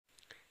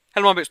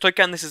Hello, it's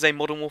Tokan. This is a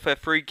Modern Warfare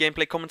 3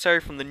 gameplay commentary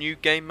from the new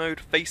game mode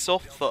Face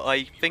Off that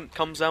I think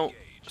comes out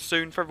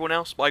soon for everyone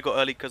else, but I got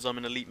early because I'm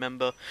an elite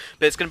member.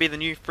 But it's going to be the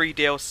new free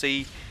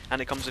DLC, and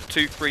it comes with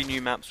two free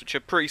new maps, which are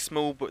pretty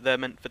small, but they're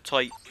meant for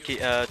tight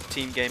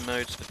team game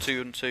modes for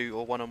 2 on 2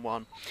 or 1 on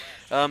 1.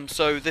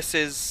 So this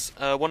is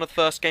one of the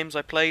first games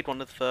I played, one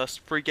of the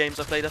first free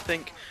games I played, I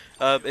think.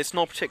 It's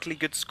not a particularly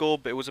good score,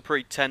 but it was a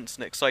pretty tense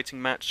and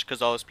exciting match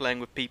because I was playing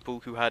with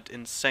people who had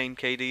insane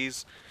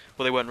KDs.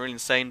 Well, they weren't really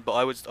insane, but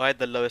I had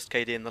the lowest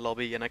KD in the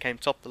lobby, and I came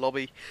top of the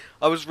lobby.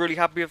 I was really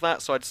happy with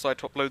that, so I decided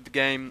to upload the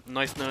game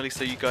nice and early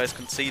so you guys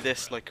can see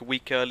this like a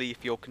week early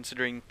if you're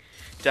considering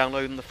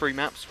downloading the free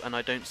maps, and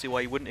I don't see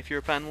why you wouldn't if you're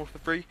a fan for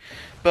free.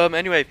 But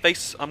anyway,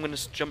 I'm going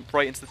to jump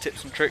right into the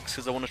tips and tricks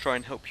because I want to try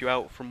and help you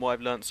out from what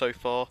I've learned so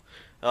far.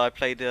 I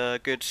played a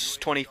good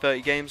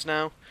 20-30 games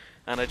now,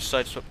 and I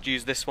decided to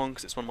use this one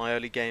because it's one of my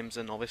early games,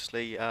 and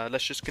obviously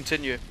let's just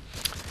continue.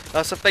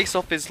 So Face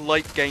Off is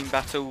like Game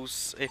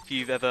Battles, if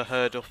you've ever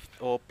heard of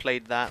or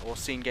played that or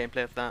seen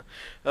gameplay of that.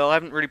 I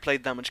haven't really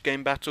played that much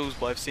Game Battles,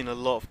 but I've seen a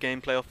lot of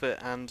gameplay of it,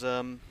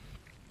 and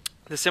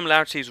the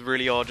similarities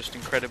really are just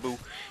incredible.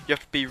 You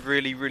have to be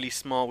really, really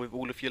smart with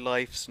all of your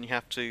lives, and you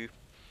have to.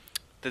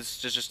 There's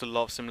just a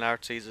lot of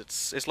similarities.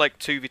 It's like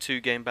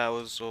 2v2 Game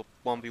Battles or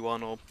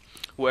 1v1 or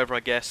whatever, I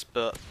guess,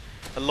 but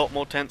a lot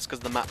more tense because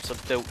the maps are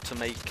built to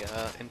make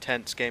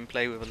intense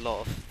gameplay with a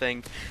lot of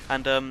thing.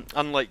 And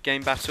unlike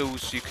Game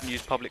Battles, you can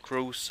use public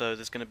rules, so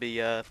there's going to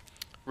be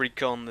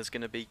Recon, there's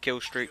going to be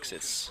killstreaks.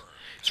 It's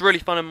really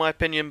fun in my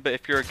opinion, but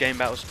if you're a Game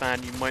Battles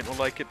fan, you might not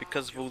like it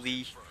because of all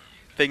the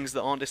things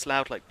that aren't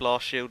disallowed, like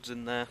blast shields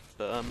in there.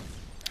 But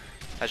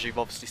as you've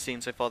obviously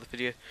seen so far the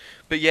video.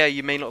 But yeah,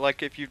 you may not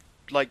like it if you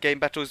like Game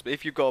Battles, but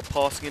if you've got a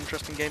passing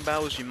interest in Game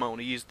Battles, you might want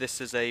to use this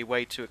as a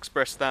way to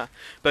express that.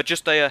 But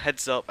just a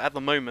heads up, at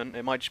the moment,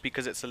 it might just be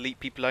because it's elite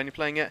people only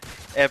playing it,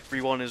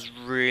 everyone is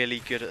really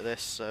good at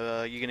this,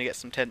 so you're going to get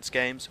some tense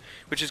games,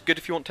 which is good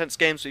if you want tense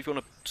games, but if you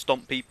want to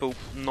stomp people,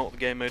 not the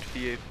game mode for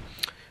you.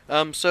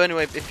 So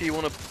anyway, if you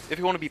want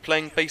to be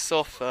playing Face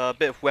Off, a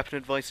bit of weapon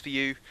advice for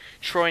you: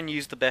 try and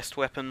use the best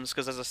weapons,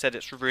 because as I said,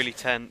 it's really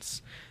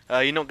tense.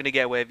 You're not going to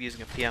get away with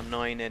using a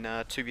PM9 in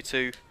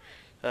 2v2.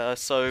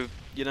 So,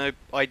 you know,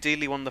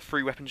 ideally one of the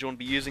free weapons you want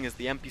to be using is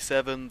the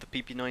MP7, the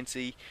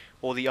PP90,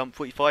 or the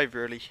UMP45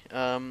 really.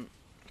 The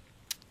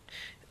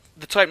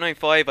Type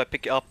 95, I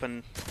pick it up,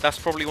 and that's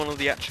probably one of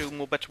the actual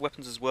more better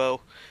weapons as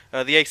well.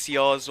 The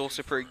ACR is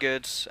also pretty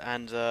good,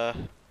 and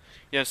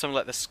you know, something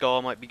like the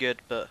Scar might be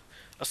good, but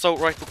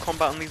assault rifle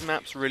combat on these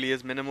maps really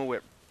is minimal.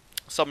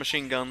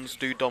 Submachine guns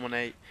do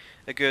dominate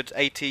a good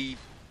 85%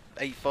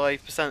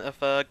 of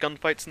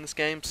gunfights in this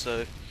game,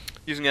 so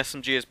using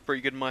SMG is pretty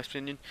good in my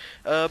opinion.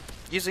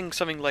 Using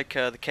something like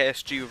the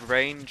KSG with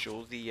range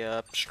or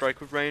the strike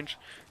with range,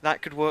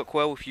 that could work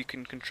well if you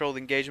can control the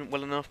engagement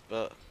well enough,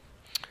 but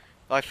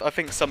I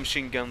think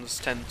submachine guns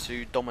tend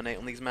to dominate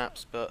on these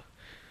maps, but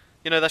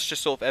you know, that's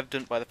just sort of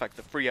evident by the fact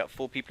that 3 out of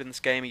 4 people in this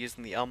game are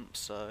using the UMP,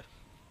 so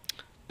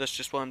that's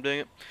just why I'm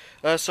doing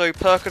it. So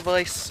perk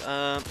advice,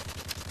 the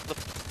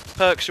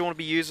perks you want to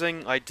be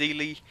using,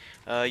 ideally,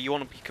 you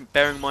want to be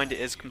bearing in mind it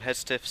is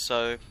competitive,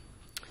 so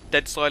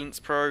Dead Silence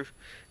Pro,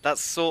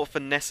 that's sort of a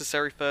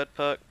necessary third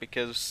perk,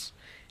 because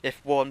if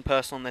one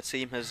person on their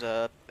team has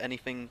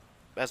anything,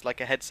 as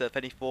like a headset of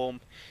any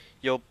form,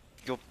 you're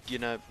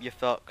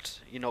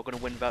fucked. You're not going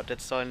to win without Dead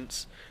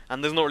Silence,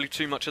 and there's not really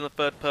too much in the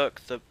third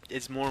perk that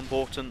is more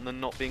important than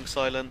not being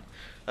silent.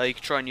 You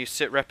can try and use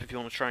sit rep if you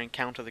want to try and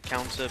counter the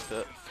counter,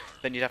 but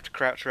then you'd have to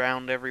crouch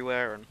around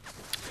everywhere, and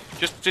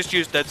just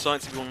use Dead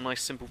Silence if you want a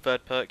nice simple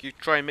third perk. You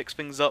try and mix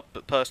things up,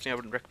 but personally I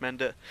wouldn't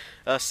recommend it.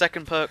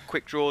 Second perk,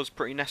 Quickdraw, is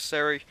pretty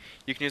necessary.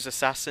 You can use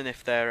Assassin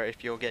if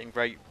you're getting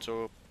raped,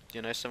 or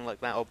you know, something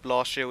like that, or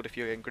Blast Shield if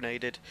you're getting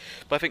grenaded.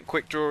 But I think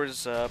Quickdraw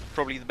is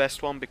probably the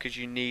best one because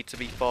you need to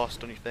be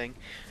fast on your thing.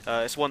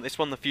 It's one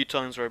of the few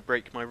times where I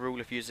break my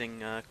rule of using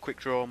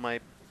Quickdraw on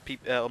my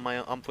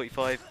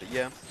UMP45. But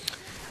yeah.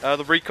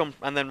 The Recon,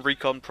 and then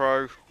Recon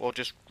Pro, or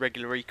just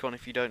regular Recon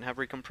if you don't have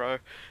Recon Pro.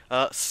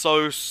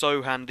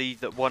 So handy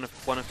that one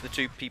of the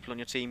 2 people on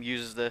your team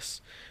uses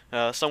this.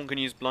 Someone can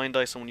use Blind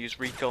Eye, someone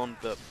use Recon,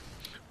 but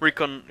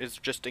Recon is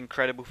just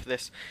incredible for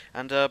this.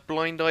 And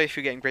Blind Eye, if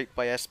you're getting raped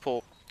by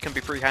S-Port, can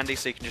be pretty handy,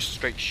 so you can just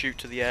straight shoot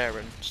to the air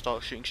and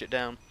start shooting shit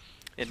down,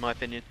 in my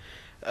opinion.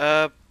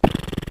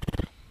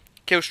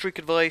 Kill streak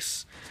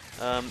advice: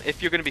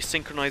 if you're going to be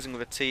synchronizing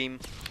with a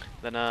team,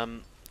 then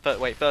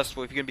first of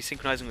all, if you're going to be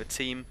synchronizing with a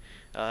team,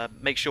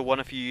 make sure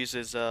one of you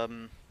uses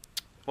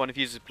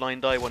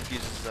Blind Eye, one of you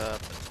uses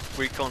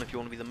Recon if you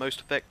want to be the most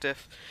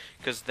effective,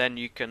 because then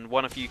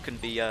one of you can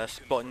be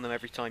spotting them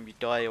every time you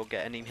die or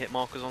get any hit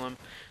markers on them,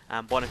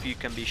 and one of you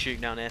can be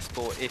shooting down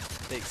airsport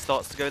if it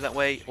starts to go that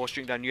way, or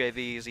shooting down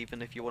UAVs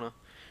even if you want to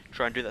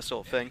try and do that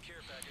sort of thing.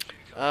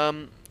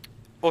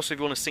 Also, if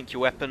you want to sync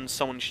your weapons,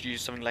 someone should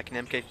use something like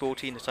an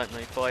MK14, a Type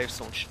 95,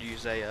 someone should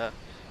use a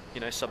you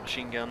know,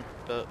 submachine gun,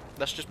 but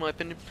that's just my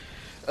opinion.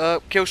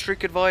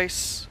 Killstreak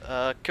advice.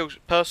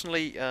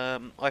 Personally,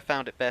 I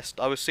found it best.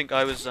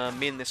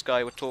 Me and this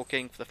guy were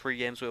talking for the 3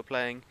 games we were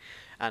playing,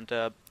 and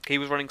he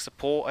was running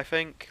support, I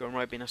think, or it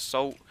might have been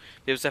assault.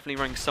 He was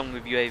definitely running some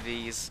with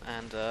UAVs,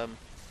 and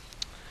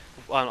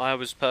I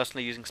was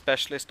personally using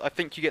specialist. I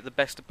think you get the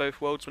best of both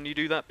worlds when you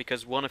do that,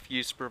 because one of you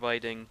is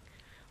providing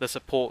the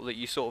support that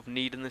you sort of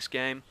need in this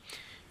game,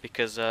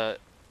 because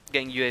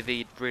getting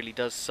UAV really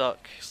does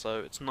suck. So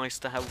it's nice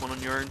to have one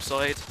on your own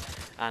side,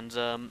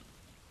 and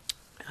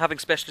having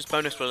specialist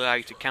bonus will allow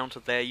you to counter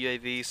their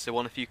UAVs, so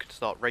one of you can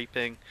start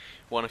raping,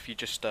 one of you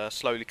just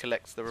slowly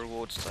collects the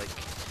rewards like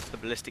the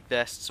ballistic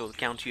vests or the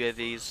counter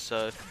UAVs,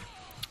 so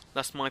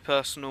that's my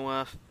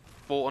personal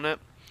thought on it.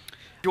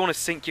 If you want to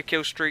sync your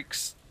kill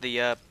streaks,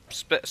 the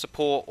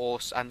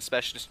support and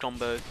specialist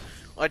combo,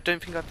 I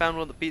don't think I found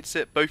one that beats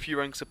it. Both you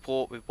running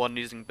support with one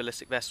using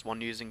ballistic vests,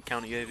 one using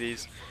counter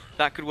UAVs.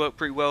 That could work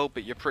pretty well,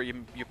 but you're pretty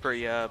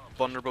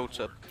vulnerable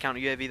to counter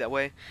UAV that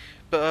way.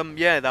 But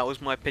yeah, that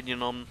was my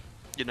opinion on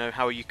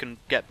how you can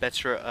get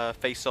better at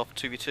face-off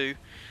 2v2.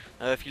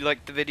 If you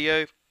liked the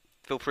video,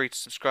 feel free to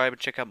subscribe and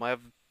check out my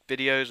other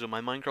videos or my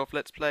Minecraft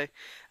Let's Play.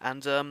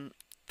 And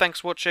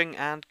thanks for watching,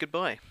 and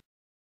goodbye.